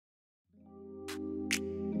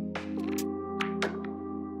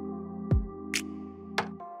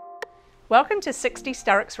Welcome to 60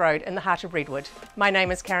 Sturrocks Road in the heart of Redwood. My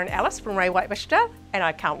name is Karen Ellis from Ray White Vista and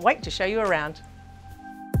I can't wait to show you around.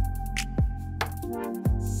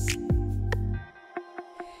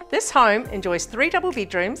 This home enjoys 3 double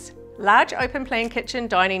bedrooms, large open plan kitchen,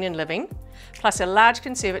 dining and living, plus a large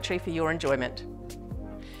conservatory for your enjoyment.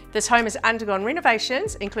 This home has undergone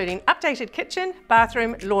renovations including updated kitchen,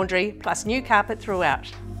 bathroom, laundry, plus new carpet throughout.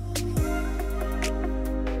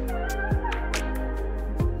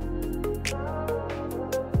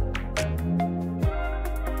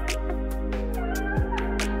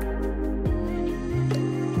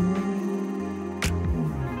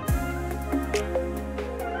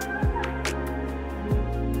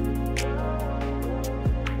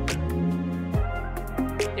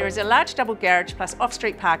 There is a large double garage plus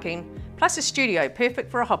off-street parking, plus a studio perfect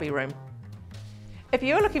for a hobby room. If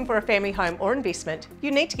you're looking for a family home or investment, you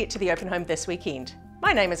need to get to the open home this weekend.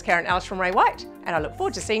 My name is Karen Ellis from Ray White, and I look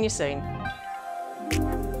forward to seeing you soon.